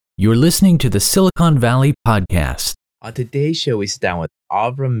You're listening to the Silicon Valley Podcast. On today's show, we sit down with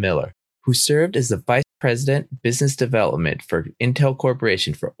Avram Miller, who served as the Vice President, Business Development for Intel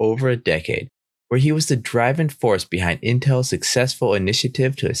Corporation for over a decade, where he was the driving force behind Intel's successful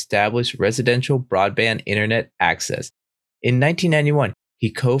initiative to establish residential broadband internet access. In 1991,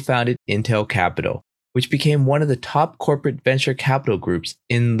 he co-founded Intel Capital, which became one of the top corporate venture capital groups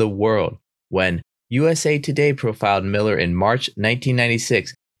in the world. When USA Today profiled Miller in March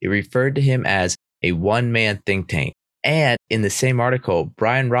 1996, it referred to him as a one-man think tank. And in the same article,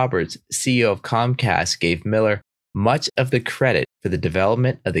 Brian Roberts, CEO of Comcast, gave Miller much of the credit for the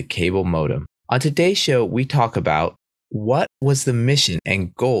development of the cable modem. On today's show, we talk about what was the mission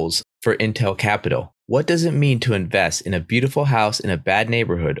and goals for Intel Capital. What does it mean to invest in a beautiful house in a bad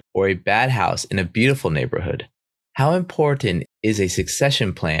neighborhood or a bad house in a beautiful neighborhood? How important is a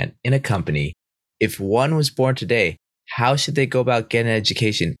succession plan in a company? If one was born today, how should they go about getting an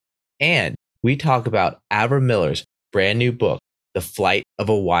education? And we talk about Avram Miller's brand new book, The Flight of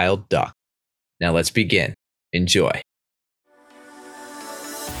a Wild Duck. Now let's begin. Enjoy.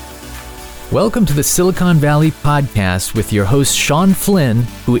 Welcome to the Silicon Valley Podcast with your host, Sean Flynn,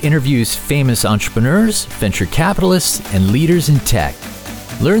 who interviews famous entrepreneurs, venture capitalists, and leaders in tech.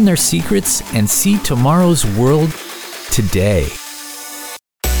 Learn their secrets and see tomorrow's world today.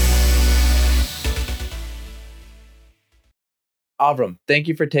 Avram, thank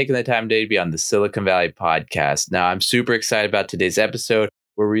you for taking the time today to be on the Silicon Valley Podcast. Now, I'm super excited about today's episode.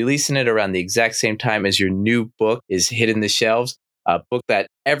 We're releasing it around the exact same time as your new book is hitting the shelves, a book that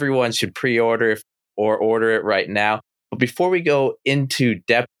everyone should pre-order or order it right now. But before we go into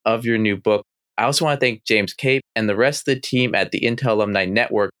depth of your new book, I also want to thank James Cape and the rest of the team at the Intel Alumni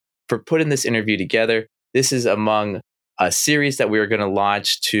Network for putting this interview together. This is among a series that we are going to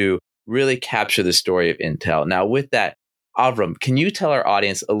launch to really capture the story of Intel. Now, with that, Avram, can you tell our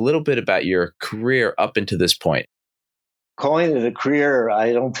audience a little bit about your career up until this point? Calling it a career,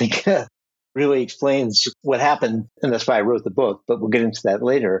 I don't think really explains what happened, and that's why I wrote the book, but we'll get into that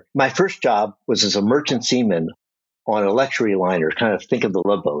later. My first job was as a merchant seaman on a luxury liner, kind of think of the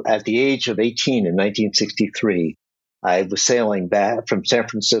Love Boat. At the age of 18 in 1963, I was sailing back from San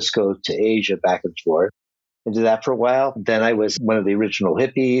Francisco to Asia back and forth. I did that for a while. Then I was one of the original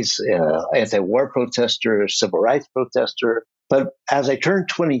hippies, anti-war protester, civil rights protester. But as I turned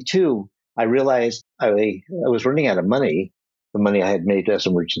 22, I realized I was running out of money, the money I had made as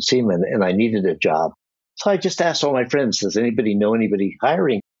a merchant seaman, and I needed a job. So I just asked all my friends, does anybody know anybody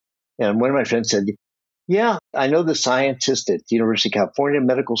hiring? And one of my friends said, yeah, I know the scientist at the University of California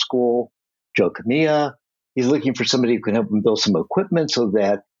Medical School, Joe Camilla. He's looking for somebody who can help him build some equipment so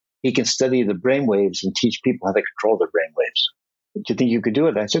that he can study the brainwaves and teach people how to control their brainwaves. Do you think you could do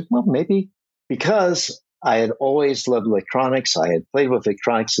it? I said, well, maybe. Because I had always loved electronics. I had played with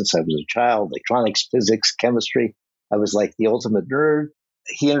electronics since I was a child, electronics, physics, chemistry. I was like the ultimate nerd.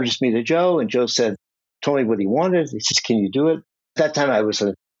 He introduced me to Joe, and Joe told me what he wanted. He says, can you do it? At that time, I was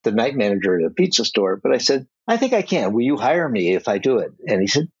the night manager at a pizza store, but I said, I think I can. Will you hire me if I do it? And he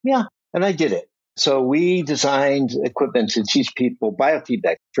said, yeah. And I did it. So we designed equipment to teach people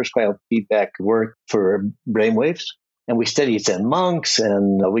biofeedback, first biofeedback work for brainwaves. And we studied Zen monks,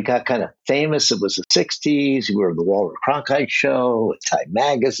 and we got kind of famous. It was the 60s. We were on the Walter Cronkite Show, Time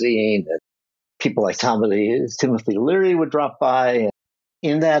Magazine. And people like Timothy Leary would drop by.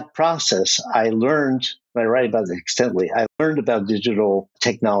 In that process, I learned, I write about it extensively, I learned about digital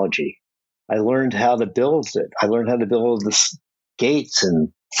technology. I learned how to build it. I learned how to build the gates and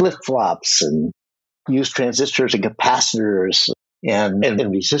flip-flops and use transistors and capacitors and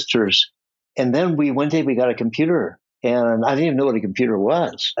resistors. And then one day we got a computer, and I didn't even know what a computer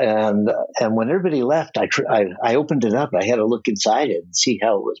was. And when everybody left, I opened it up. I had to look inside it and see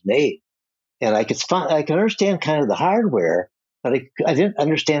how it was made. And I could understand kind of the hardware, but I didn't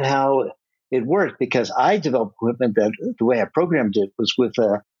understand how it worked, because I developed equipment that the way I programmed it was with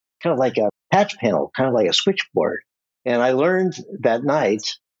a kind of like a patch panel, kind of like a switchboard. And I learned that night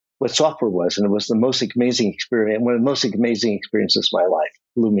what software was, and it was the most amazing experience, one of the most amazing experiences of my life.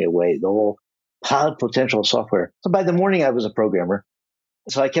 It blew me away, the whole potential of software. So by the morning, I was a programmer.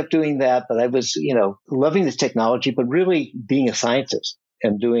 So I kept doing that, but I was, loving this technology, but really being a scientist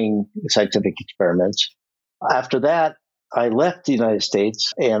and doing scientific experiments. After that, I left the United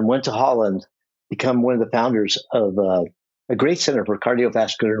States and went to Holland, become one of the founders of a great center for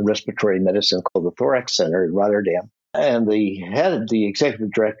cardiovascular and respiratory medicine called the Thorax Center in Rotterdam. And the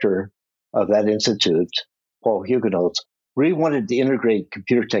executive director of that institute, Paul Huguenot, really wanted to integrate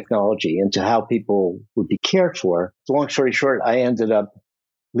computer technology into how people would be cared for. So long story short, I ended up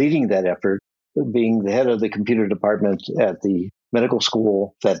leading that effort, being the head of the computer department at the medical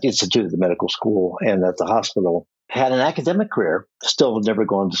school, that institute, the medical school, and at the hospital. Had an academic career, still had never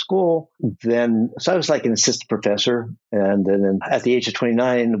gone to school. So I was like an assistant professor. And then at the age of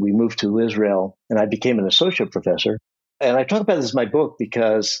 29, we moved to Israel and I became an associate professor. And I talk about this in my book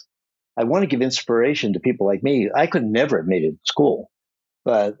because I want to give inspiration to people like me. I could never have made it in school,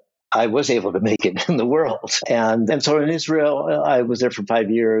 but I was able to make it in the world. And so in Israel, I was there for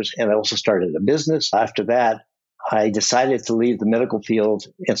 5 years and I also started a business. After that, I decided to leave the medical field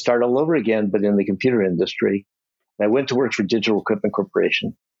and start all over again, but in the computer industry. I went to work for Digital Equipment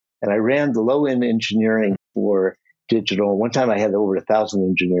Corporation, and I ran the low-end engineering for digital. One time I had over 1,000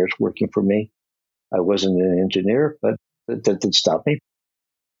 engineers working for me. I wasn't an engineer, but that didn't stop me.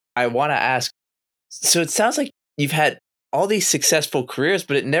 I want to ask, so it sounds like you've had all these successful careers,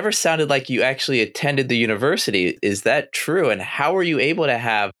 but it never sounded like you actually attended the university. Is that true? And how were you able to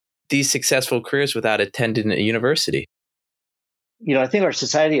have these successful careers without attending a university? I think our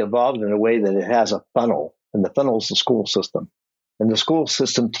society evolved in a way that it has a funnel. And the funnel is the school system. And the school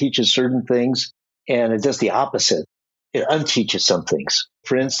system teaches certain things, and it does the opposite. It unteaches some things.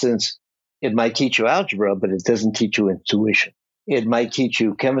 For instance, it might teach you algebra, but it doesn't teach you intuition. It might teach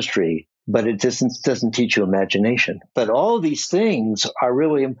you chemistry, but it doesn't teach you imagination. But all these things are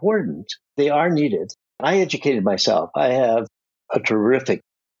really important. They are needed. I educated myself. I have a terrific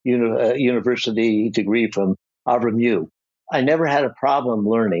university degree from Avram. I never had a problem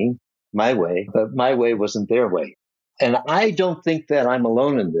learning my way, but my way wasn't their way. And I don't think that I'm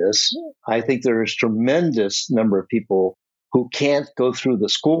alone in this. I think there is a tremendous number of people who can't go through the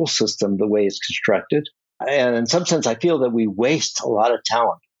school system the way it's constructed. And in some sense, I feel that we waste a lot of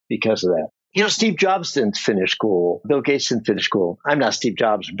talent because of that. Steve Jobs didn't finish school. Bill Gates didn't finish school. I'm not Steve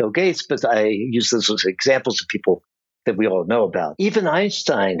Jobs or Bill Gates, but I use those as examples of people that we all know about. Even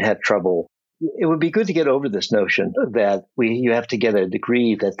Einstein had trouble. It would be good to get over this notion that you have to get a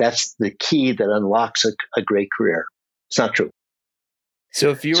degree, that's the key that unlocks a great career. It's not true.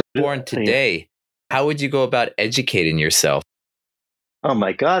 So if you were born today, how would you go about educating yourself? Oh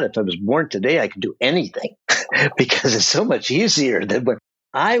my God, if I was born today, I could do anything because it's so much easier than when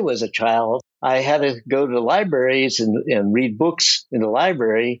I was a child. I had to go to the libraries and read books in the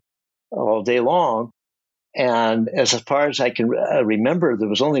library all day long. And as far as I can remember, there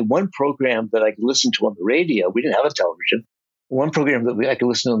was only one program that I could listen to on the radio. We didn't have a television. One program that I could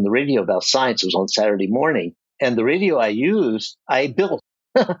listen to on the radio about science was on Saturday morning. And the radio I used, I built.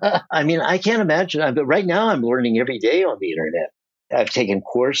 I mean, I can't imagine. But right now, I'm learning every day on the internet. I've taken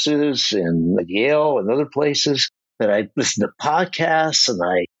courses in Yale and other places that I listen to podcasts and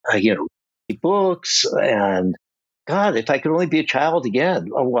I read books. And God, if I could only be a child again.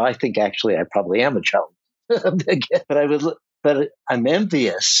 Oh, well, I think actually I probably am a child. But I'm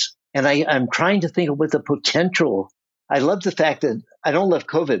envious, and I'm trying to think of what the potential. I love the fact that I don't love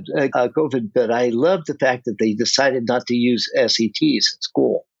COVID, but I love the fact that they decided not to use SATs at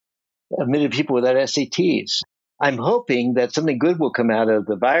school. Admitted people without SATs. I'm hoping that something good will come out of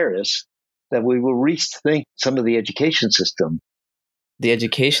the virus, that we will rethink some of the education system. The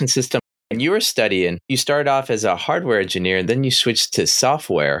education system you were studying, you started off as a hardware engineer, and then you switched to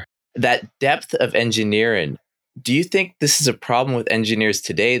software. That depth of engineering, do you think this is a problem with engineers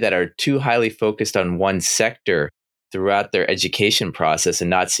today that are too highly focused on one sector throughout their education process and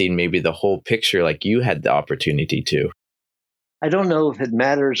not seeing maybe the whole picture like you had the opportunity to? I don't know if it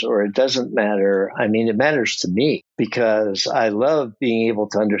matters or it doesn't matter. I mean, it matters to me because I love being able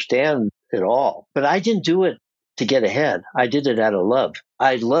to understand it all. But I didn't do it to get ahead. I did it out of love.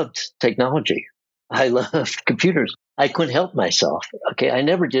 I loved technology. I loved computers. I couldn't help myself. Okay, I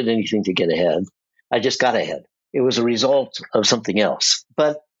never did anything to get ahead. I just got ahead. It was a result of something else.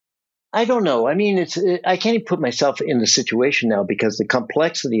 But I don't know. I mean, I can't even put myself in the situation now because the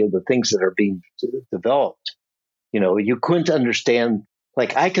complexity of the things that are being developed. You couldn't understand.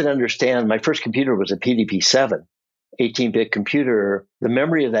 Like I could understand. My first computer was a PDP-7, 18-bit computer. The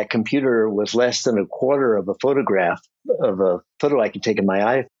memory of that computer was less than a quarter of a photograph of a photo I could take in my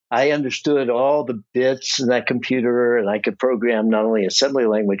eye. I understood all the bits in that computer, and I could program not only assembly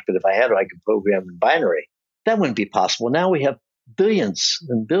language, but if I had to, I could program in binary. That wouldn't be possible. Now we have billions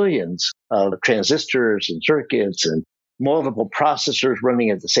and billions of transistors and circuits and multiple processors running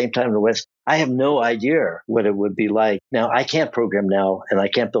at the same time in the West. I have no idea what it would be like. Now, I can't program now, and I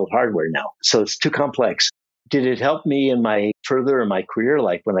can't build hardware now. So it's too complex. Did it help me in my career,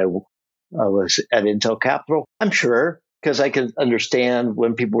 like when I was at Intel Capital? I'm sure. Because I could understand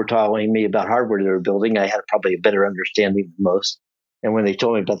when people were telling me about hardware they were building, I had probably a better understanding than most. And when they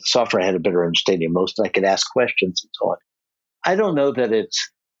told me about the software, I had a better understanding than most. And I could ask questions and so on. I don't know that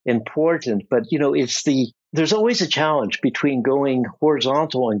it's important, but it's the there's always a challenge between going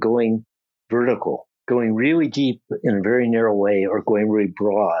horizontal and going vertical, going really deep in a very narrow way or going really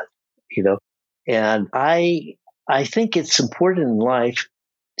broad, you know. And I think it's important in life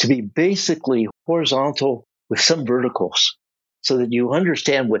to be basically horizontal with some verticals so that you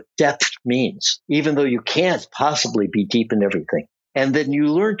understand what depth means, even though you can't possibly be deep in everything. And then you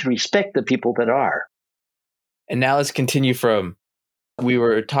learn to respect the people that are. And now let's continue from, we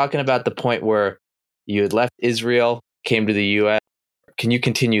were talking about the point where you had left Israel, came to the US. Can you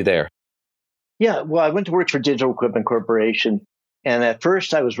continue there? Yeah, well, I went to work for Digital Equipment Corporation. And at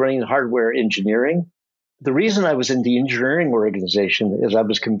first I was running hardware engineering. The reason I was in the engineering organization is I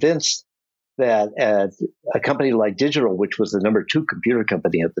was convinced that at a company like Digital, which was the number 2 computer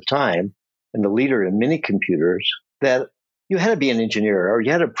company at the time and the leader in mini computers, that you had to be an engineer or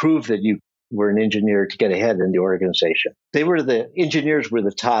you had to prove that you were an engineer to get ahead in the organization. The engineers were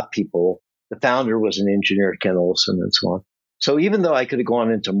the top people. The founder was an engineer, Ken Olsen, and so on. So even though I could have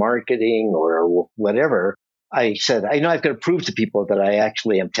gone into marketing or whatever, I said, I know I've got to prove to people that I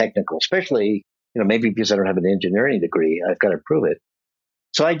actually am technical, especially, maybe because I don't have an engineering degree, I've got to prove it.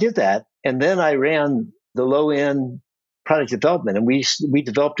 So I did that. And then I ran the low end product development. And we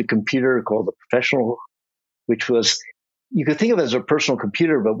developed a computer called the Professional, which was, you could think of it as a personal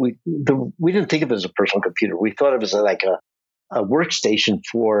computer, but we didn't think of it as a personal computer. We thought of it as like a workstation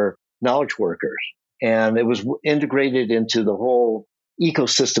for knowledge workers. And it was integrated into the whole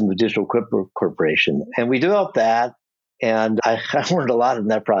ecosystem of Digital Equipment Corporation. And we developed that. And I learned a lot in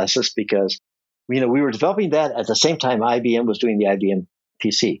that process because, we were developing that at the same time IBM was doing the IBM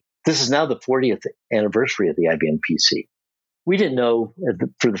PC. This is now the 40th anniversary of the IBM PC. We didn't know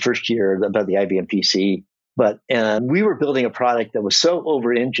for the first year about the IBM PC, but we were building a product that was so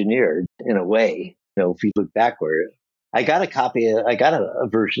over-engineered in a way, if you look backward. I got a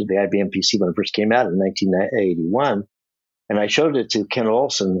version of the IBM PC when it first came out in 1981, and I showed it to Ken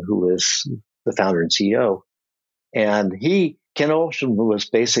Olsen, who is the founder and CEO. And Ken Olsen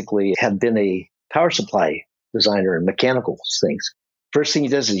had been a power supply designer and mechanical things. First thing he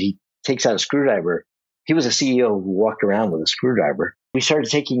does is he takes out a screwdriver. He was a CEO who walked around with a screwdriver. We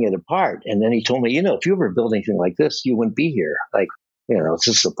started taking it apart. And then he told me, if you ever build anything like this, you wouldn't be here. Like, it's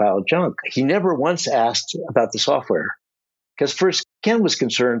just a pile of junk. He never once asked about the software. Because first, Ken was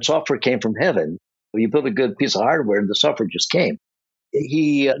concerned software came from heaven. You build a good piece of hardware and the software just came.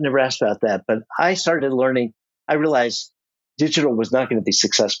 He never asked about that. But I started learning. I realized digital was not going to be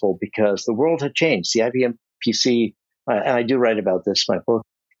successful because the world had changed. The IBM PC, and I do write about this in my book,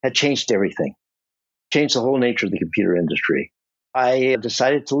 had changed everything, changed the whole nature of the computer industry. I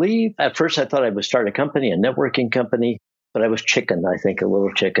decided to leave. At first, I thought I would start a company, a networking company, but I was a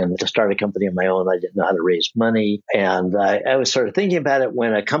little chicken to start a company of my own. I didn't know how to raise money. And I started thinking about it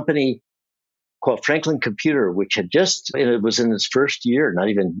when a company called Franklin Computer, which it was in its first year, not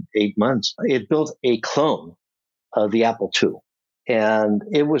even 8 months, it built a clone of the Apple II. And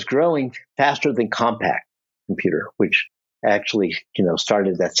it was growing faster than Compaq Computer, which actually,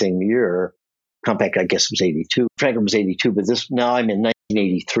 started that same year. Compaq, I guess, was 82. Franklin was 82, but now I'm in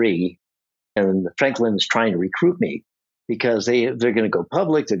 1983, and Franklin is trying to recruit me because they're going to go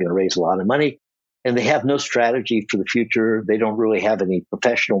public. They're going to raise a lot of money, and they have no strategy for the future. They don't really have any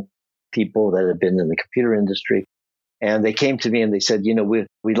professional people that have been in the computer industry. And they came to me and they said,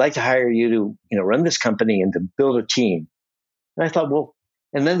 we'd like to hire you to, run this company and to build a team. And I thought, well,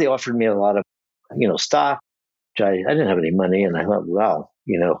 and then they offered me a lot of, stock, which I didn't have any money. And I thought, wow,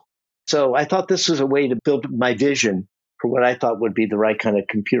 So I thought this was a way to build my vision for what I thought would be the right kind of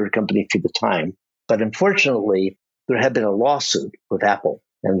computer company for the time. But unfortunately, there had been a lawsuit with Apple,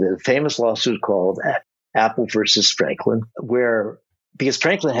 and the famous lawsuit called Apple versus Franklin, because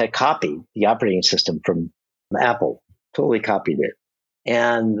Franklin had copied the operating system from Apple, totally copied it.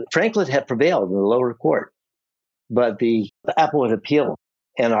 And Franklin had prevailed in the lower court, but the Apple had appealed.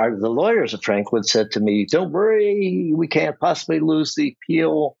 And the lawyers of Franklin said to me, don't worry, we can't possibly lose the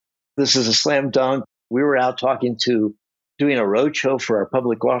appeal. This is a slam dunk. We were out doing a roadshow for our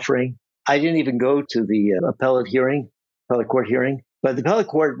public offering. I didn't even go to the appellate court hearing, but the appellate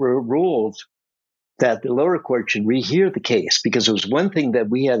court ruled that the lower court should rehear the case because it was one thing that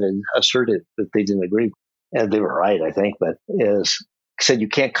we had asserted that they didn't agree with. And they were right, I think, but said you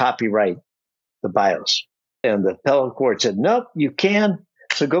can't copyright the BIOS. And the appellate court said, nope, you can.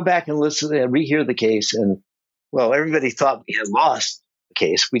 So go back and listen and rehear the case. And well, everybody thought we had lost the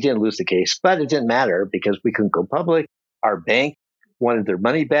case. We didn't lose the case, but it didn't matter because we couldn't go public. Our bank wanted their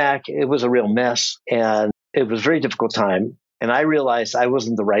money back. It was a real mess. And it was a very difficult time. And I realized I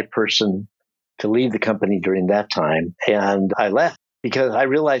wasn't the right person to lead the company during that time. And I left because I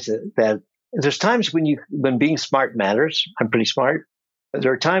realized that There's times when being smart matters. I'm pretty smart. But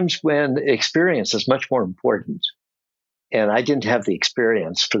there are times when experience is much more important. And I didn't have the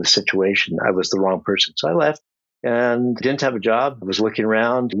experience for the situation. I was the wrong person. So I left and didn't have a job. I was looking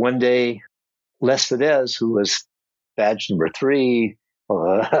around. One day, Les Fidesz, who was badge number 3,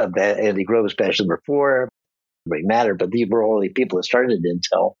 Andy Grove was badge number 4, really matter, but these were all the people that started at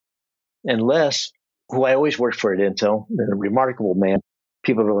Intel. And Les, who I always worked for at Intel, a remarkable man,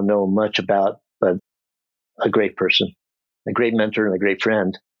 people don't know much about, but a great person, a great mentor, and a great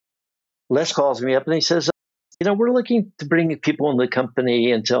friend. Les calls me up and he says, we're looking to bring people in the company,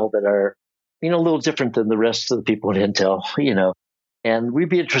 Intel, that are, a little different than the rest of the people at Intel, and we'd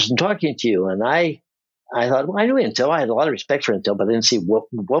be interested in talking to you. And I thought, well, I knew Intel. I had a lot of respect for Intel, but I didn't see what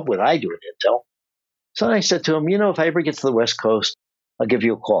would I do at Intel. So I said to him, if I ever get to the West Coast, I'll give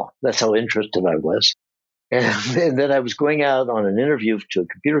you a call. That's how interested I was. And then I was going out on an interview to a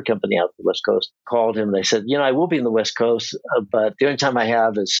computer company out the West Coast, called him, and I said, I will be in the West Coast, but the only time I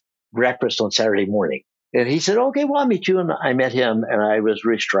have is breakfast on Saturday morning. And he said, okay, well, I'll meet you. And I met him, and I was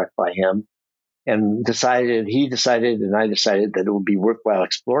really struck by him and he decided, and I decided that it would be worthwhile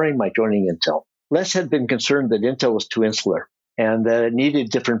exploring my joining Intel. Les had been concerned that Intel was too insular and that it needed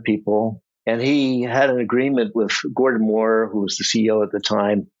different people. And he had an agreement with Gordon Moore, who was the CEO at the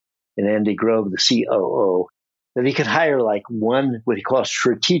time, and Andy Grove, the COO, that he could hire like one, what he calls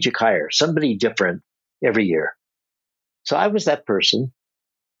strategic hire, somebody different every year. So I was that person.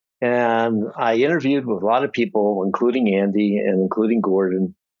 And I interviewed with a lot of people, including Andy and including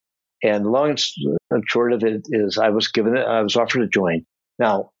Gordon. And long and short of it is I was offered to join.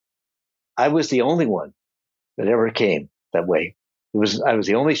 Now, I was the only one that ever came that way. I was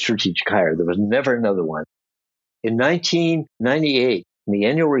the only strategic hire. There was never another one. In 1998, in the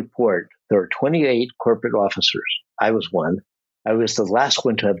annual report, there were 28 corporate officers. I was one. I was the last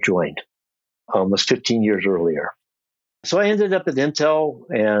one to have joined, almost 15 years earlier. So I ended up at Intel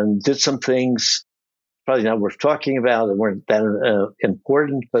and did some things probably not worth talking about and weren't that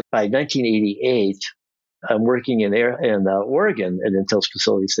important. But by 1988, I'm working in Oregon at Intel's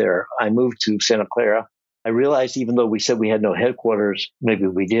facilities there. I moved to Santa Clara. I realized even though we said we had no headquarters, maybe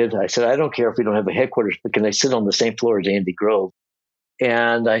we did. I said, I don't care if we don't have a headquarters, but can I sit on the same floor as Andy Grove?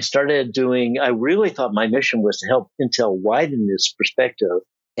 And I really thought my mission was to help Intel widen its perspective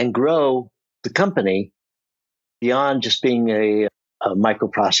and grow the company beyond just being a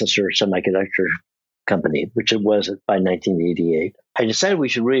microprocessor semiconductor company, which it was by 1988. I decided we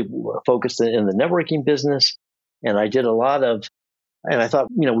should really focus in the networking business. And I did and I thought,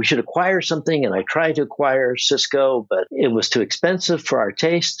 we should acquire something. And I tried to acquire Cisco, but it was too expensive for our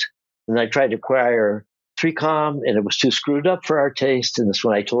taste. And I tried to acquire 3Com, and it was too screwed up for our taste. And that's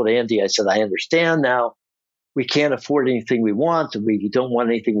when I told Andy, I said, I understand now. We can't afford anything we want, and we don't want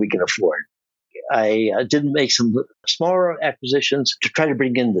anything we can afford. I did make some smaller acquisitions to try to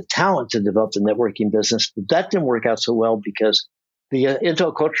bring in the talent to develop the networking business. But that didn't work out so well because the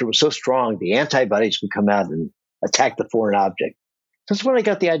Intel culture was so strong, the antibodies would come out and attack the foreign object. That's when I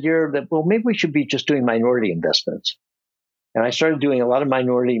got the idea that, well, maybe we should be just doing minority investments. And I started doing a lot of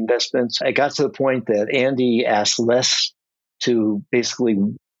minority investments. I got to the point that Andy asked Les to basically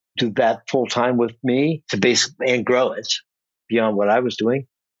do that full time with me and grow it beyond what I was doing.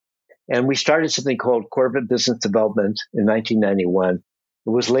 And we started something called Corporate Business Development in 1991. It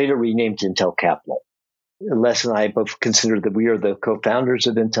was later renamed Intel Capital. Les and I both consider that we are the co-founders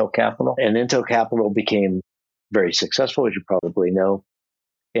of Intel Capital. And Intel Capital became very successful, as you probably know.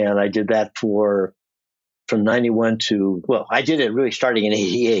 And I did that from 91 to, I did it really starting in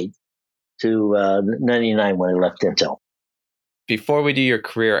 88 to 99 when I left Intel. Before we do your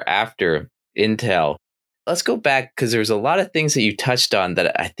career after Intel, let's go back because there's a lot of things that you touched on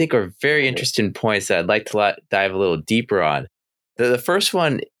that I think are very interesting points that I'd like to dive a little deeper on. The first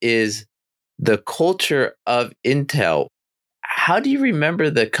one is the culture of Intel. How do you remember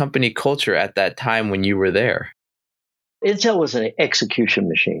the company culture at that time when you were there? Intel was an execution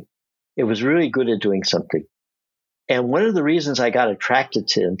machine. It was really good at doing something. And one of the reasons I got attracted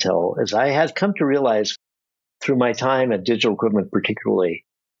to Intel is I had come to realize through my time at Digital Equipment particularly,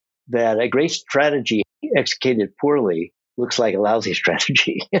 that a great strategy executed poorly looks like a lousy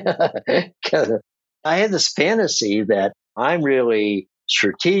strategy. I had this fantasy that I'm really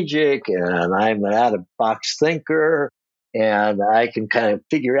strategic and I'm an out-of-box thinker and I can kind of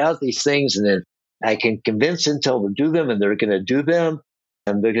figure out these things and then I can convince Intel to do them and they're going to do them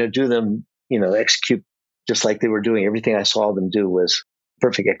and they're going to do them, execute just like they were doing. Everything I saw them do was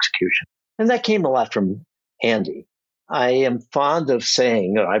perfect execution. And that came a lot from Andy. I am fond of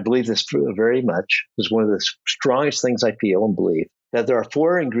saying, I believe this very much, is one of the strongest things I feel and believe, that there are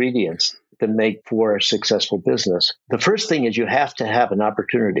 4 ingredients that make for a successful business. The first thing is you have to have an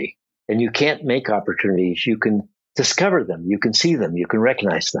opportunity, and you can't make opportunities. You can discover them, you can see them, you can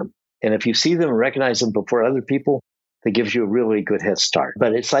recognize them. And if you see them and recognize them before other people, that gives you a really good head start.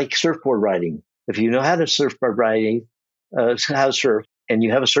 But it's like surfboard riding. If you know how to surfboard riding, how to surf, and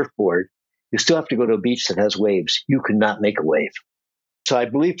you have a surfboard, you still have to go to a beach that has waves. You cannot make a wave. So I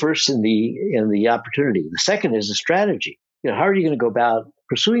believe first in the opportunity. The second is the strategy. How are you going to go about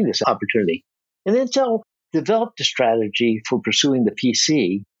pursuing this opportunity? And Intel developed a strategy for pursuing the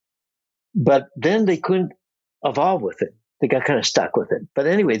PC, but then they couldn't evolve with it. They got kind of stuck with it. But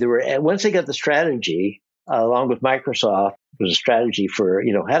anyway, once they got the strategy, along with Microsoft, there was a strategy for,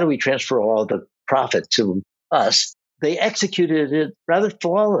 how do we transfer all the profit to us? They executed it rather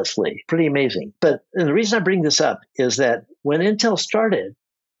flawlessly, pretty amazing. But the reason I bring this up is that when Intel started,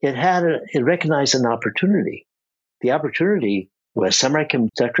 it recognized an opportunity. The opportunity was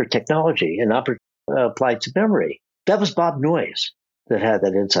semiconductor technology and applied to memory. That was Bob Noyes that had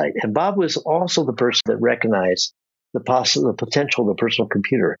that insight. And Bob was also the person that recognized the potential of the personal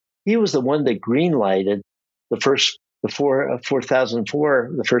computer. He was the one that green-lighted the 4004,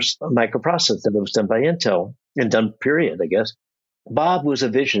 the first microprocessor that was done by Intel, and done period, I guess. Bob was a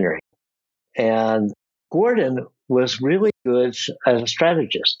visionary. And Gordon was really good as a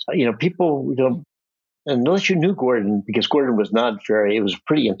strategist. People don't, unless you knew Gordon, because Gordon was he was a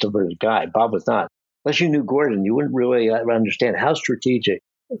pretty introverted guy. Bob was not. Unless you knew Gordon, you wouldn't really understand how strategic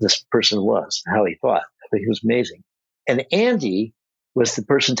this person was, how he thought. He was amazing. And Andy was the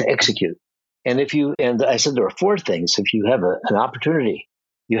person to execute. And I said there are four things. If you have an opportunity,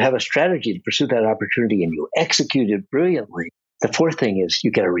 you have a strategy to pursue that opportunity, and you execute it brilliantly. The fourth thing is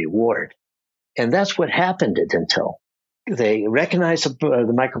you get a reward. And that's what happened at Intel. They recognized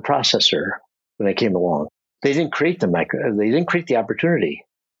the microprocessor when they came along. They didn't create the opportunity.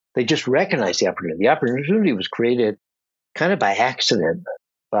 They just recognized the opportunity. The opportunity was created kind of by accident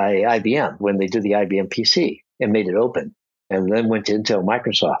by IBM when they did the IBM PC and made it open, and then went to Intel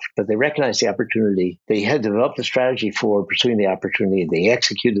Microsoft. But they recognized the opportunity. They had developed a strategy for pursuing the opportunity. They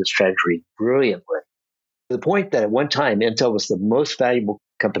executed the strategy brilliantly. To the point that at one time, Intel was the most valuable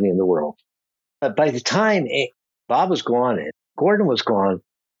company in the world. But by the time Bob was gone and Gordon was gone,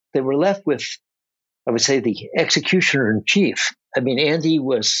 they were left with, I would say, the executioner in chief. I mean, Andy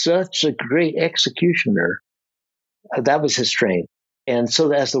was such a great executioner. That was his strength. And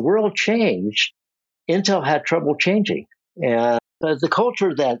so as the world changed, Intel had trouble changing. And the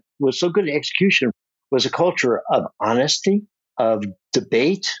culture that was so good at execution was a culture of honesty, of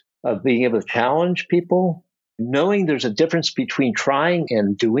debate, of being able to challenge people, knowing there's a difference between trying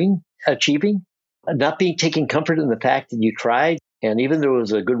and achieving, not taking comfort in the fact that you tried. And even though there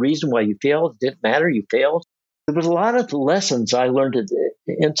was a good reason why you failed, it didn't matter, you failed. There was a lot of lessons I learned at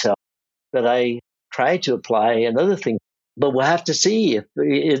Intel that I tried to apply and other things. But we'll have to see if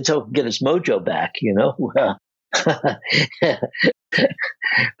Intel can get its mojo back,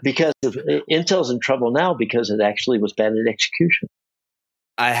 because Intel's in trouble now because it actually was bad at execution.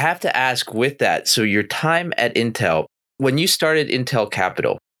 I have to ask with that. So your time at Intel, when you started Intel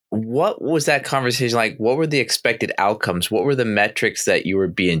Capital, what was that conversation like? What were the expected outcomes? What were the metrics that you were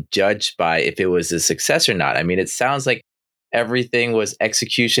being judged by if it was a success or not? I mean, it sounds like everything was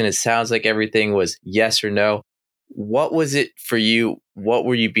execution. It sounds like everything was yes or no. What was it for you? What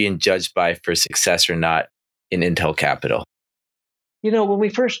were you being judged by for success or not in Intel Capital? When we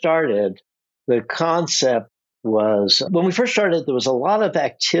first started, the concept was, there was a lot of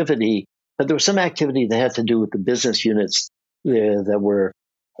activity, but there was some activity that had to do with the business units that were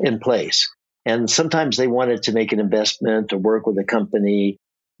in place. And sometimes they wanted to make an investment or work with a company,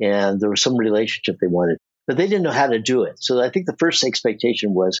 and there was some relationship they wanted, but they didn't know how to do it. So I think the first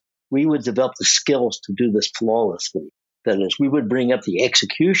expectation was we would develop the skills to do this flawlessly. That is, we would bring up the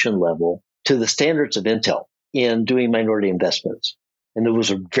execution level to the standards of Intel in doing minority investments. And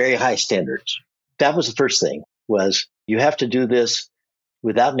those are very high standards. That was the first thing, was you have to do this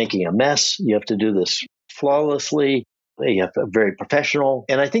without making a mess. You have to do this flawlessly. You have to be very professional.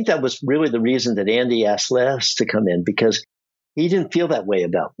 And I think that was really the reason that Andy asked Les to come in, because he didn't feel that way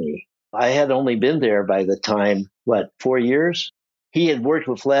about me. I had only been there by the time, 4 years? He had worked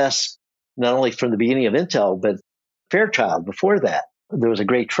with Les not only from the beginning of Intel, but Fairchild before that. There was a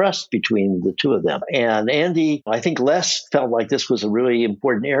great trust between the two of them. And Andy, I think Les felt like this was a really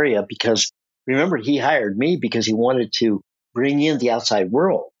important area because, remember, he hired me because he wanted to bring in the outside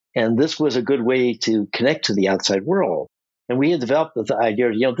world. And this was a good way to connect to the outside world. And we had developed the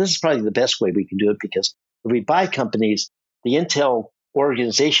idea, this is probably the best way we can do it, because if we buy companies, the Intel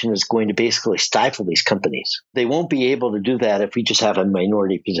organization is going to basically stifle these companies. They won't be able to do that if we just have a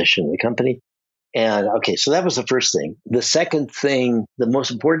minority position in the company. And okay, so that was the first thing. The second thing, the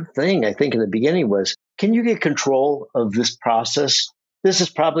most important thing, I think in the beginning was, can you get control of this process? This is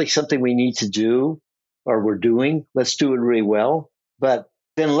probably something we need to do or we're doing. Let's do it really well. But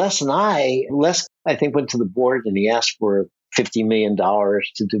then Les, I think, went to the board and he asked for $50 million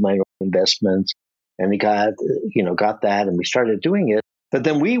to do minority investments. And he got that and we started doing it. But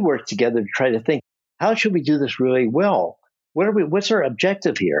then we worked together to try to think, how should we do this really well? What's our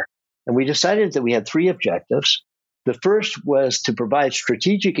objective here? And we decided that we had three objectives. The first was to provide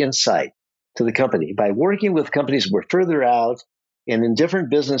strategic insight to the company. By working with companies who were further out and in different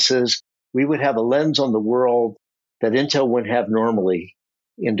businesses, we would have a lens on the world that Intel wouldn't have normally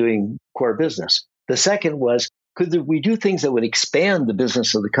in doing core business. The second was, could we do things that would expand the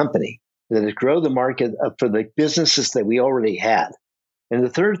business of the company, that would grow the market for the businesses that we already had? And the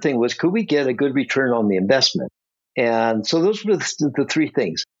third thing was, could we get a good return on the investment? And so those were the three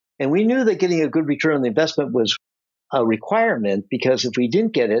things. And we knew that getting a good return on the investment was a requirement, because if we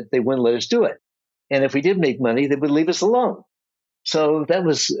didn't get it, they wouldn't let us do it. And if we did make money, they would leave us alone. So that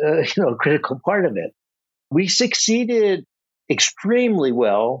was a critical part of it. We succeeded extremely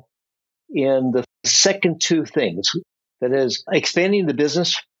well in the second two things, that is, expanding the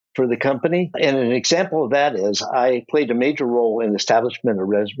business for the company. And an example of that is I played a major role in the establishment of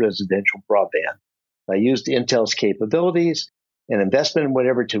residential broadband. I used Intel's capabilities and investment in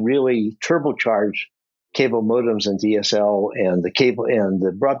whatever to really turbocharge cable modems and DSL and the cable and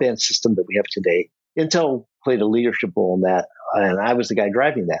the broadband system that we have today. Intel played a leadership role in that, and I was the guy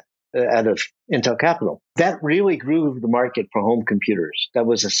driving that out of Intel Capital. That really grew the market for home computers. That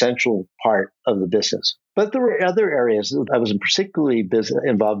was an essential part of the business. But there were other areas that I wasn't particularly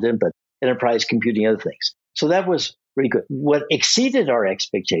involved in, but enterprise computing, other things. So that was pretty good. What exceeded our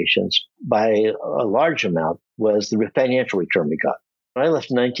expectations by a large amount was the financial return we got. When I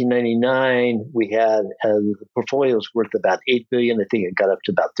left in 1999, we had the portfolio was worth about $8 billion. I think it got up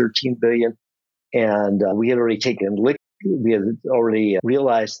to about $13 billion. And we had already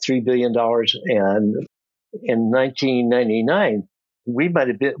realized $3 billion. And in 1999, we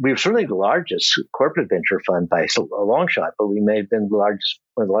were certainly the largest corporate venture fund by a long shot, but we may have been one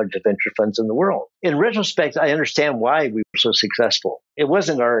of the largest venture funds in the world. In retrospect, I understand why we were so successful. It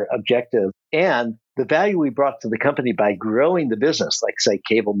wasn't our objective. And the value we brought to the company by growing the business, like say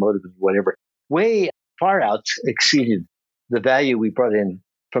cable modem and whatever, way far out exceeded the value we brought in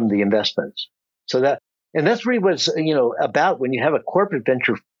from the investments. So that's really what's, about when you have a corporate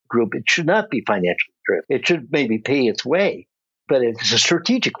venture group, it should not be financially driven. It should maybe pay its way, but it's a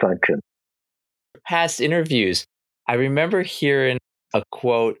strategic function. Past interviews, I remember hearing a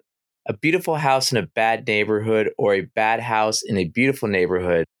quote, a beautiful house in a bad neighborhood or a bad house in a beautiful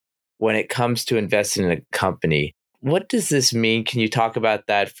neighborhood when it comes to investing in a company. What does this mean? Can you talk about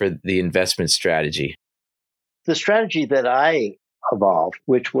that for the investment strategy? The strategy that I evolved,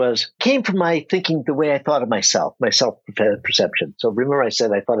 which came from my thinking, the way I thought of myself, my self-perception. So remember I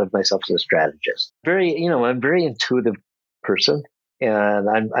said I thought of myself as a strategist. I'm a very intuitive person.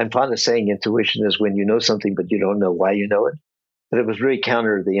 And I'm fond of saying intuition is when you know something, but you don't know why you know it. But it was really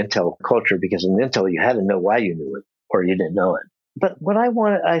counter to the Intel culture, because in Intel, you had to know why you knew it or you didn't know it. But what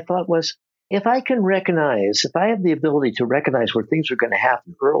I thought was, if I have the ability to recognize where things are going to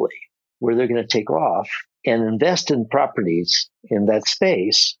happen early, where they're going to take off, and invest in properties in that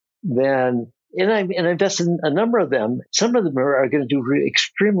space, then, and I invest in a number of them, some of them are going to do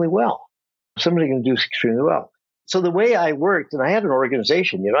extremely well. Some are going to do extremely well. So the way I worked, and I had an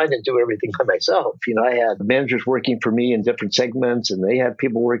organization, I didn't do everything by myself. I had managers working for me in different segments, and they had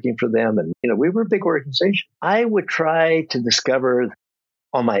people working for them. And, we were a big organization. I would try to discover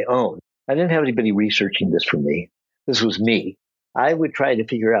on my own. I didn't have anybody researching this for me. This was me. I would try to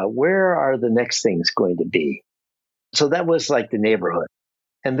figure out, where are the next things going to be? So that was like the neighborhood.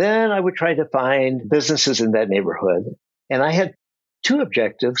 And then I would try to find businesses in that neighborhood. And I had two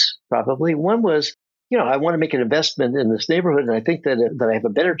objectives, probably. One was, I want to make an investment in this neighborhood. And I think that I have a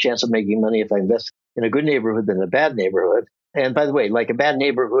better chance of making money if I invest in a good neighborhood than a bad neighborhood. And by the way, like a bad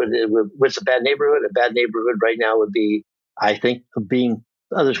neighborhood, what's a bad neighborhood? A bad neighborhood right now would be, I think,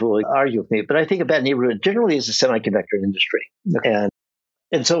 others will argue with me, but I think a bad neighborhood generally is the semiconductor industry.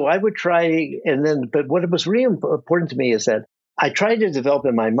 And so I would try, but what was really important to me is that I tried to develop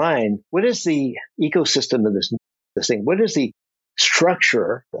in my mind, what is the ecosystem of this thing? What is the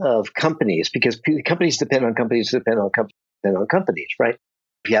structure of companies? Because companies depend on companies, right?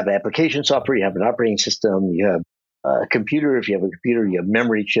 If you have application software, you have an operating system, you have a computer. If you have a computer, you have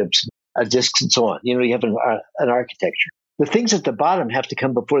memory chips, disks, and so on. You have an architecture. the things at the bottom have to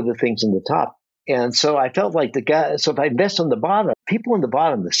come before the things in the top. And so I felt like so if I invest on the bottom, people on the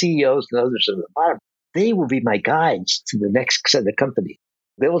bottom, the CEOs and others on the bottom, they will be my guides to the next set of company.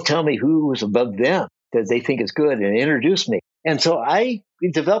 They will tell me who's above them that they think is good and introduce me. And so I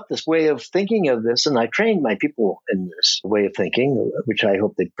developed this way of thinking of this, and I trained my people in this way of thinking, which I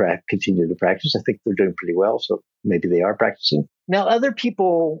hope they continue to practice. I think they're doing pretty well, so maybe they are practicing. Now, other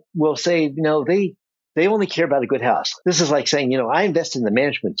people will say, they only care about a good house. This is like saying, I invest in the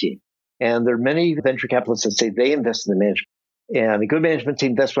management team. And there are many venture capitalists that say they invest in the management. And a good management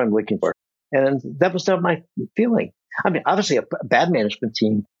team, that's what I'm looking for. And that was not my feeling. I mean, obviously, a bad management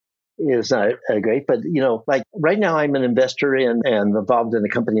team is not great, but like right now, I'm an investor and involved in a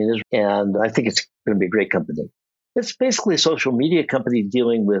company in Israel, and I think it's going to be a great company. It's basically a social media company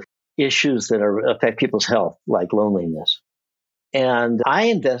dealing with issues that affect people's health, like loneliness. And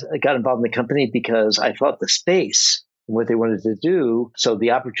I got involved in the company because I thought the space, what they wanted to do, so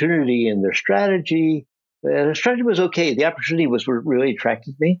the opportunity and their strategy. The strategy was okay. The opportunity was really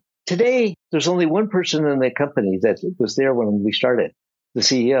attracted me. Today, there's only one person in the company that was there when we started, the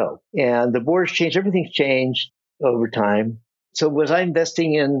CEO. And the board's changed. Everything's changed over time. So was I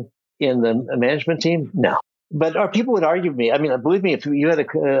investing in the management team? No. But our people would argue with me. I mean, believe me, if you had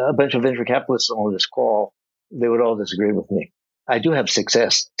a bunch of venture capitalists on this call, they would all disagree with me. I do have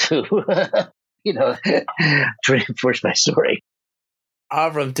success to, to reinforce my story.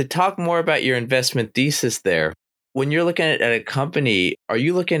 Avram, to talk more about your investment thesis there, when you're looking at a company, are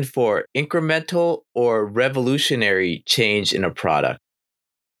you looking for incremental or revolutionary change in a product?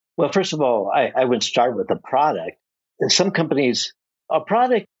 Well, first of all, I would start with the product. In some companies, a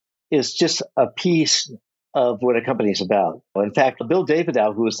product is just a piece of what a company is about. In fact, Bill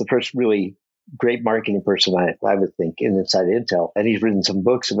Davidow, who was the first really great marketing person, I would think, inside Intel, and he's written some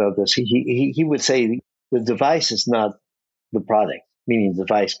books about this, he would say the device is not the product, meaning the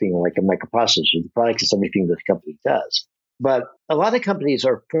device being like a microprocessor. The product is everything that the company does. But a lot of companies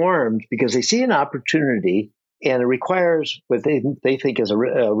are formed because they see an opportunity and it requires what they think is a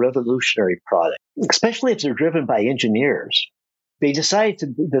revolutionary product, especially if they're driven by engineers. They decide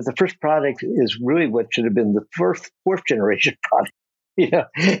that the first product is really what should have been the fourth generation product,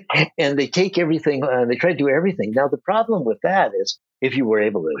 and they take everything and they try to do everything. Now, the problem with that is if you were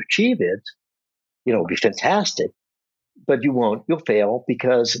able to achieve it, it would be fantastic, but you won't. You'll fail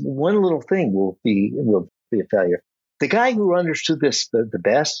because one little thing will be a failure. The guy who understood this the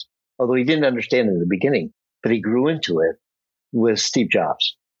best, although he didn't understand it in the beginning, but he grew into it, was Steve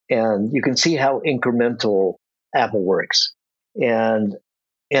Jobs. And you can see how incremental Apple works. And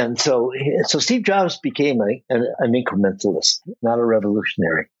so Steve Jobs became an incrementalist, not a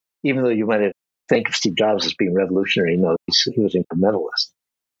revolutionary. Even though you might think of Steve Jobs as being revolutionary, no, he was incrementalist.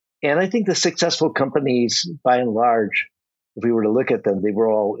 And I think the successful companies, by and large, if we were to look at them, they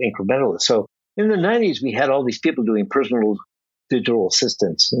were all incrementalists. So in the 90s, we had all these people doing personal digital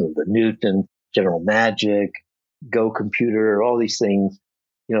assistants, the Newton, General Magic, Go Computer, all these things.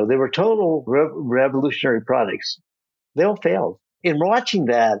 They were total revolutionary products. They all failed. In watching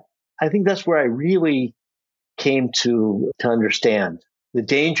that, I think that's where I really came to understand the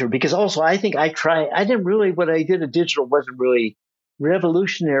danger, because also I think what I did in digital wasn't really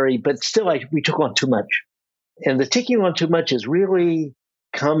revolutionary, but still we took on too much. And the taking on too much really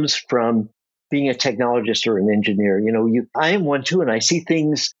comes from being a technologist or an engineer. I am one too, and I see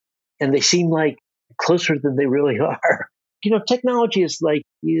things and they seem like closer than they really are. Technology is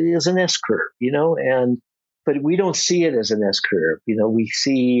an S curve, but we don't see it as an S curve. We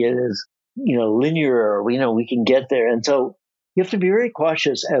see it as, linear, we can get there. And so you have to be very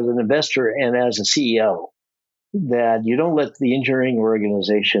cautious as an investor and as a CEO that you don't let the engineering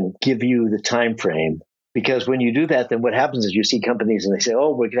organization give you the time frame. Because when you do that, then what happens is you see companies and they say,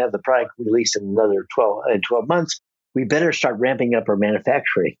 oh, we're going to have the product released in another 12 months. We better start ramping up our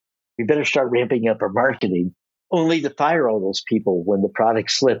manufacturing. We better start ramping up our marketing, only to fire all those people when the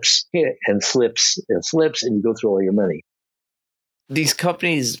product slips and slips and slips and you go through all your money. These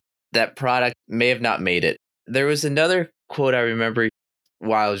companies, that product may have not made it. There was another quote I remember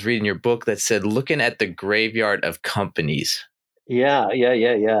while I was reading your book that said, looking at the graveyard of companies. Yeah.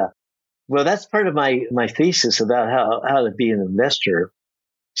 Well, that's part of my thesis about how to be an investor.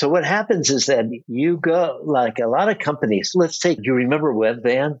 So what happens is that you go, like a lot of companies, do you remember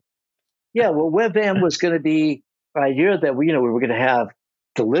Webvan? Yeah, well, Webvan was going to be an idea that we were going to have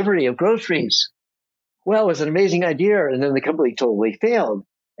delivery of groceries. Well, it was an amazing idea, and then the company totally failed.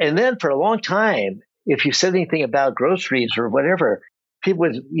 And then for a long time, if you said anything about groceries or whatever, people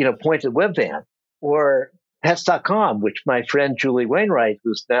would, point at Webvan or Pets.com, which my friend Julie Wainwright,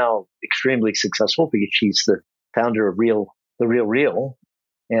 who's now extremely successful because she's the founder of The Real,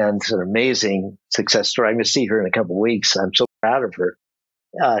 and it's an amazing success story. I'm going to see her in a couple of weeks. I'm so proud of her.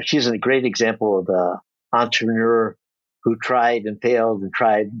 She's a great example of an entrepreneur who tried and failed and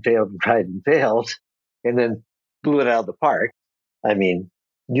tried and failed and tried and failed, and then blew it out of the park. I mean,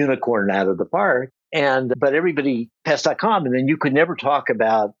 unicorn out of the park. But everybody, pets.com, and then you could never talk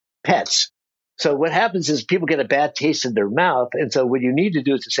about pets. So what happens is people get a bad taste in their mouth. And so what you need to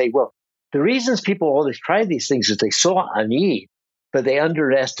do is to say, well, the reasons people always try these things is they saw a need, but they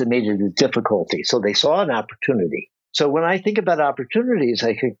underestimated the difficulty. So they saw an opportunity. So when I think about opportunities,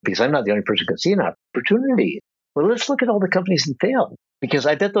 I think, because I'm not the only person who can see an opportunity, well, let's look at all the companies that failed, because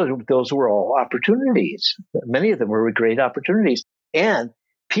I bet those were all opportunities. Many of them were great opportunities. And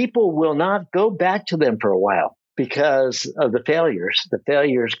people will not go back to them for a while because of the failures. The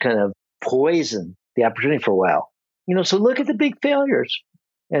failures kind of poison the opportunity for a while. So look at the big failures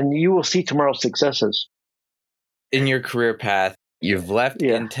and you will see tomorrow's successes. In your career path, you've left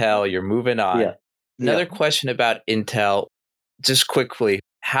Intel, you're moving on. Yeah. Another question about Intel, just quickly,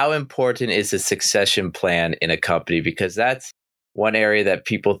 how important is a succession plan in a company? Because that's one area that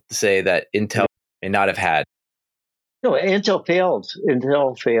people say that Intel may not have had. No, Intel failed.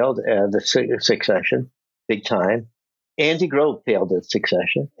 Intel failed at the succession, big time. Andy Grove failed at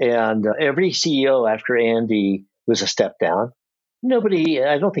succession. And every CEO after Andy was a step down.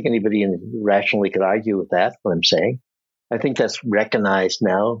 I don't think anybody rationally could argue with that, what I'm saying. I think that's recognized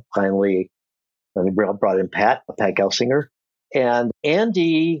now, finally, when they brought in Pat Gelsinger. And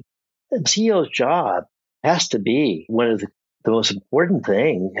Andy, the CEO's job has to be one of the most important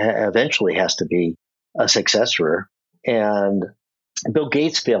thing, eventually has to be a successor. And Bill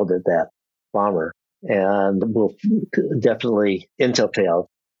Gates failed at that, bomber. And definitely Intel failed.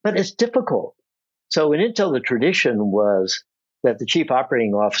 But it's difficult. So in Intel, the tradition was that the chief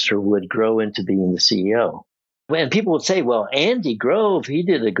operating officer would grow into being the CEO. And people would say, well, Andy Grove, he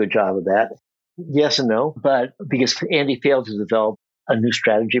did a good job of that. Yes and no. But because Andy failed to develop a new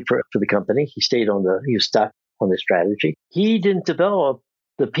strategy for the company, he was stuck on the strategy. He didn't develop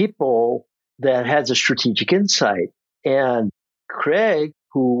the people that had the strategic insight. And Craig,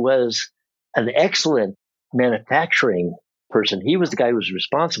 who was an excellent manufacturing person, he was the guy who was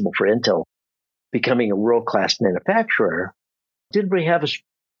responsible for Intel becoming a world-class manufacturer, didn't really have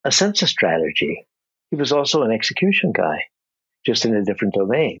a sense of strategy. He was also an execution guy, just in a different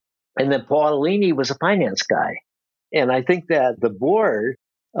domain. And then Paul Alini was a finance guy. And I think that the board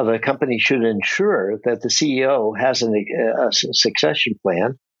of a company should ensure that the CEO has a succession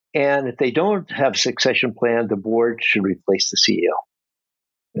plan. And if they don't have a succession plan, the board should replace the CEO.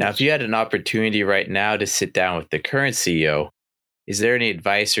 Now, if you had an opportunity right now to sit down with the current CEO, is there any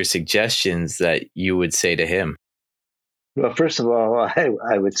advice or suggestions that you would say to him? Well, first of all,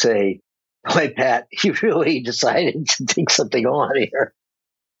 I would say, boy, Pat, you really decided to take something on here.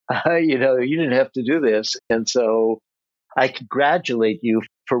 You didn't have to do this. And so I congratulate you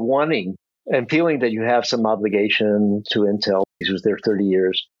for wanting and feeling that you have some obligation to Intel. He was there 30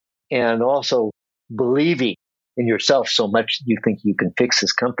 years. And also believing in yourself so much that you think you can fix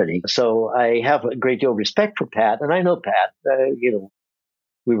this company. So I have a great deal of respect for Pat. And I know Pat,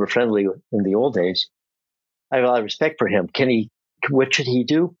 we were friendly in the old days. I have a lot of respect for him. What should he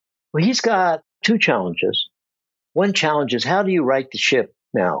do? Well, he's got two challenges. One challenge is, how do you right the ship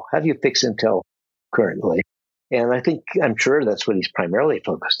now? How do you fix Intel currently? And I'm sure that's what he's primarily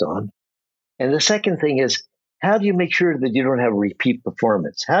focused on. And the second thing is, how do you make sure that you don't have repeat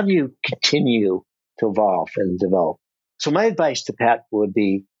performance? How do you continue to evolve and develop? So my advice to Pat would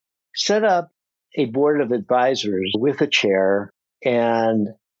be, set up a board of advisors with a chair and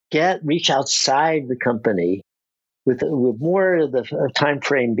reach outside the company with more of the time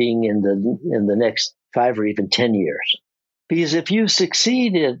frame being in the next 5 or even 10 years. Because if you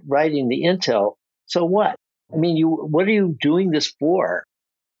succeed at writing the Intel, so what? I mean, what are you doing this for?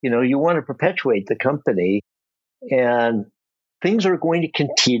 You want to perpetuate the company, and things are going to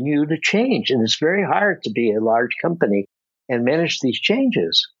continue to change. And it's very hard to be a large company and manage these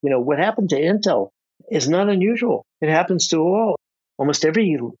changes. What happened to Intel is not unusual. It happens to almost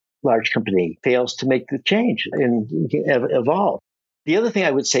every large company fails to make the change and evolve. The other thing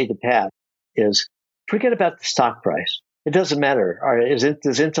I would say to Pat is, forget about the stock price. It doesn't matter.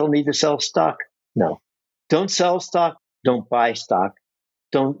 Does Intel need to sell stock? No. Don't sell stock. Don't buy stock.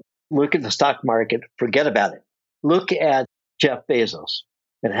 Don't look at the stock market. Forget about it. Look at Jeff Bezos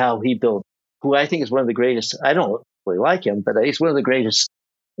and how he built, who I think is one of the greatest. I don't really like him, but he's one of the greatest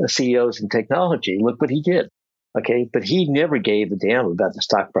CEOs in technology. Look what he did. Okay, but he never gave a damn about the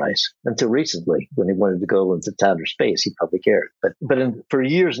stock price until recently, when he wanted to go into outer space. He probably cared, but for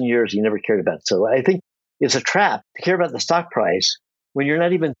years and years, he never cared about it. So I think It's a trap to care about the stock price when you're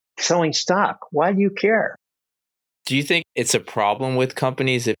not even selling stock. Why do you care? Do you think it's a problem with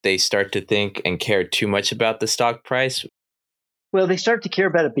companies if they start to think and care too much about the stock price? Well, they start to care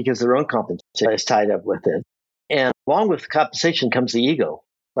about it because their own compensation is tied up with it. And along with compensation comes the ego.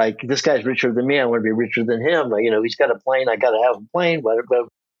 Like, this guy's richer than me. I want to be richer than him. Like, he's got a plane. I got to have a plane. But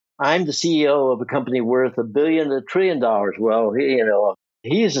I'm the CEO of a company worth $1 billion to $1 trillion. Well,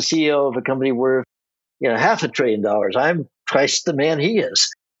 he is the CEO of a company worth, $500 billion. I'm twice the man he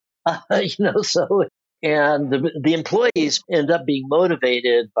is. So, and the employees end up being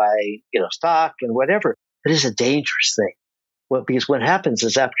motivated by, stock and whatever. It is a dangerous thing. Well, because what happens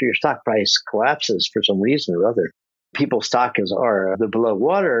is after your stock price collapses for some reason or other, people's stock they're below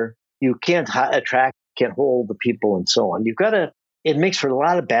water. You can't attract, can't hold the people and so on. It makes for a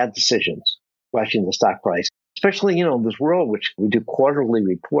lot of bad decisions watching the stock price, especially, in this world, which we do quarterly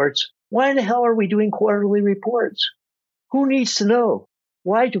reports. Why the hell are we doing quarterly reports? Who needs to know?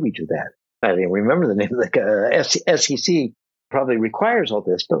 Why do we do that? I don't even remember the name of the SEC probably requires all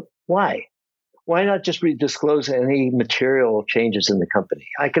this, but why? Why not just disclose any material changes in the company?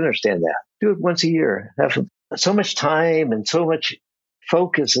 I can understand that. Do it once a year. Have so much time and so much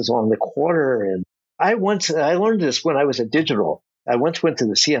focus is on the quarter. And I learned this when I was at Digital. I once went to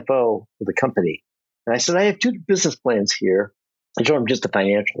the CFO of the company and I said, I have 2 business plans here. I showed him just the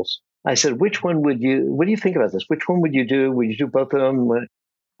financials. I said, what do you think about this? Which one would you do? Would you do both of them?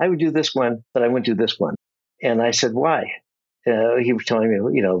 I would do this one, but I wouldn't do this one. And I said, why? He was telling me,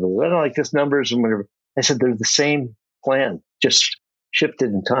 I don't like this numbers and whatever. I said, they're the same plan, just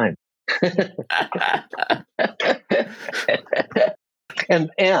shifted in time.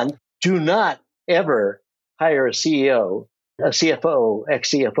 and do not ever hire a CEO, a CFO,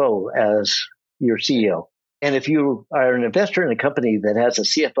 ex-CFO as your CEO. And if you are an investor in a company that has a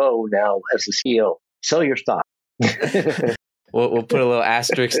CFO now as the CEO, sell your stock. We'll put a little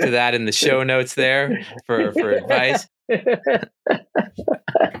asterisk to that in the show notes there for advice.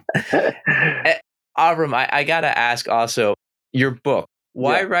 Avram, I got to ask also, your book.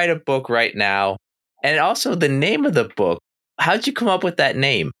 Why write a book right now? And also the name of the book. How'd you come up with that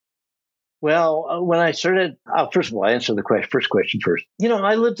name? Well, when I started, first of all, I answer the first question first.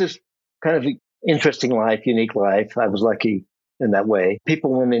 I lived this kind of interesting life, unique life. I was lucky in that way.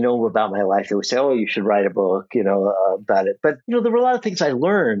 People, when they know about my life, they would say, oh, you should write a book, about it. But, there were a lot of things I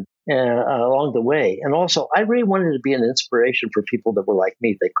learned along the way. And also, I really wanted to be an inspiration for people that were like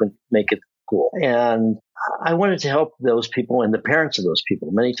me. They couldn't make it cool. And I wanted to help those people and the parents of those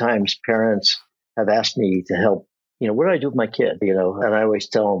people. Many times parents have asked me to help, what do I do with my kid? And I always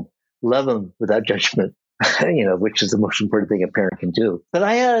tell them, love them without judgment, which is the most important thing a parent can do. But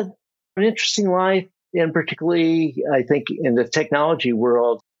I had an interesting life. And particularly, I think in the technology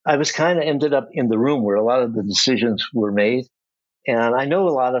world, I was kind of ended up in the room where a lot of the decisions were made. And I know a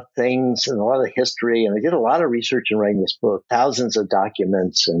lot of things and a lot of history. And I did a lot of research in writing this book, thousands of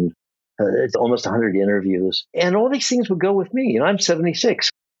documents and almost 100 interviews. And all these things would go with me. I'm 76.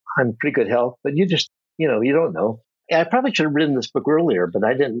 I'm pretty good health, but you just, you don't know. I probably should have written this book earlier, but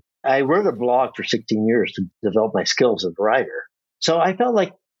I didn't. I wrote a blog for 16 years to develop my skills as a writer. So I felt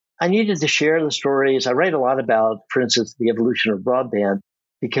like I needed to share the stories. I write a lot about, for instance, the evolution of broadband,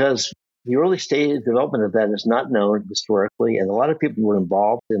 because the early stage development of that is not known historically. And a lot of people were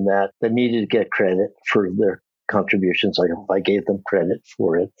involved in that needed to get credit for their contributions. I hope I gave them credit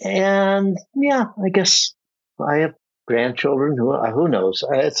for it. And I guess I have grandchildren who knows?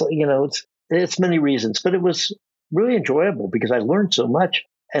 It's many reasons, but it was really enjoyable because I learned so much.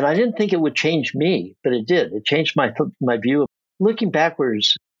 And I didn't think it would change me, but it did. It changed my view. Looking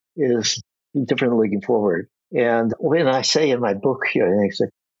backwards is different than looking forward. And when I say in my book here, I say,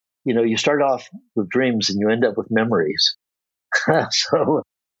 you start off with dreams and you end up with memories. So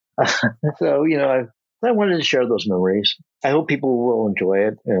I wanted to share those memories. I hope people will enjoy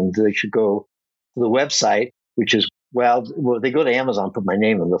it, and they should go to the website, which is they go to Amazon, put my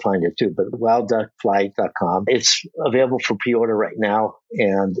name and they'll find it too, but wildduckfly.com. It's available for pre-order right now,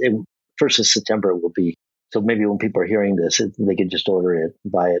 and 1st of September it will be. So maybe when people are hearing this, they can just order it,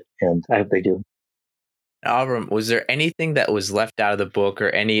 buy it, and I hope they do. Avram, was there anything that was left out of the book or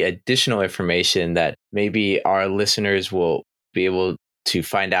any additional information that maybe our listeners will be able to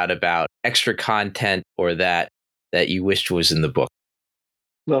find out about, extra content or that you wished was in the book?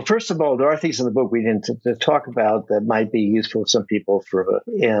 Well, first of all, there are things in the book we didn't talk about that might be useful to some people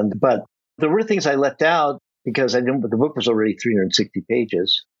but there were things I left out because the book was already 360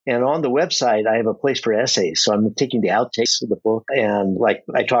 pages. And on the website, I have a place for essays. So I'm taking the outtakes of the book. And like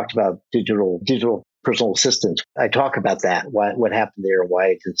I talked about digital personal assistants. I talk about that, what happened there, why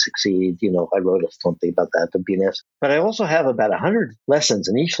it didn't succeed. I wrote something about that to BNS. But I also have about 100 lessons,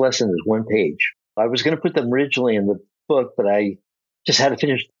 and each lesson is one page. I was going to put them originally in the book, but I just had to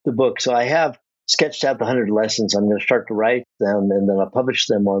finish the book. So I have sketched out the 100 lessons. I'm going to start to write them, and then I'll publish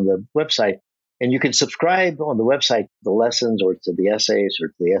them on the website. And you can subscribe on the website to the lessons or to the essays, or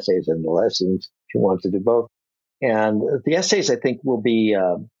to the essays and the lessons if you want to do both. And the essays, I think, will be,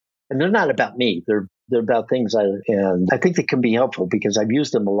 and they're not about me. They're about things and I think they can be helpful because I've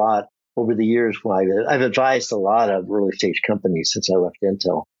used them a lot over the years. When I've advised a lot of early stage companies since I left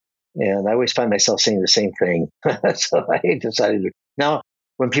Intel. And I always find myself saying the same thing. So I decided now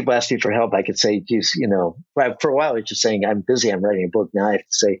when people ask me for help, I could say, geez, for a while, it's just saying, I'm busy, I'm writing a book. Now I have to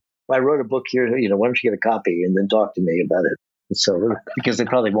say, well, I wrote a book here, why don't you get a copy and then talk to me about it? And so, because they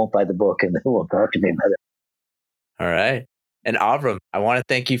probably won't buy the book and they won't talk to me about it. All right. And Avram, I want to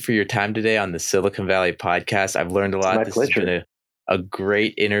thank you for your time today on the Silicon Valley podcast. I've learned a lot. This pleasure. Has been a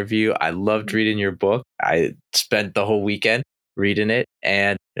great interview. I loved reading your book. I spent the whole weekend reading it.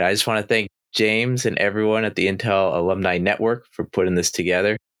 And I just want to thank James and everyone at the Intel Alumni Network for putting this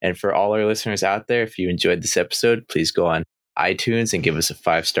together. And for all our listeners out there, if you enjoyed this episode, please go on iTunes and give us a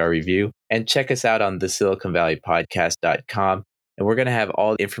 5-star review. And check us out on the SiliconValleyPodcast.com. And we're going to have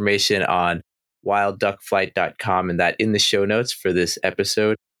all the information on wildduckflight.com and that in the show notes for this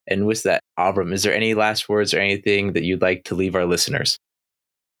episode. And with that, Avram, is there any last words or anything that you'd like to leave our listeners?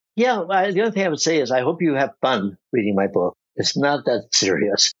 Yeah, the other thing I would say is I hope you have fun reading my book. It's not that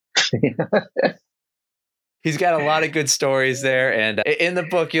serious. He's got a lot of good stories there, and in the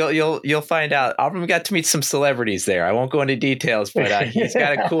book you'll find out Avram got to meet some celebrities there. I won't go into details, but he's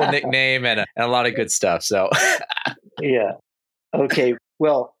got a cool nickname and a lot of good stuff. So, yeah, okay.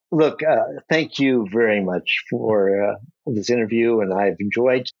 Well, look, thank you very much for this interview, and I've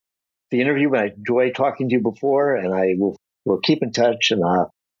enjoyed the interview, and I enjoyed talking to you before, and I will keep in touch and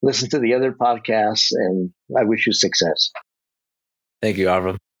listen to the other podcasts, and I wish you success. Thank you,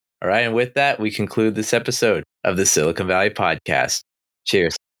 Avram. All right, and with that, we conclude this episode of the Silicon Valley Podcast.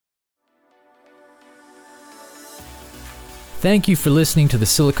 Cheers. Thank you for listening to the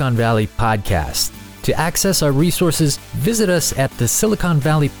Silicon Valley Podcast. To access our resources, visit us at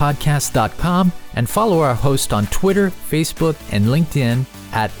thesiliconvalleypodcast.com and follow our host on Twitter, Facebook, and LinkedIn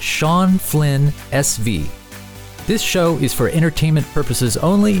at Sean Flynn SV. This show is for entertainment purposes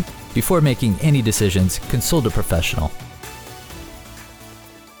only. Before making any decisions, consult a professional.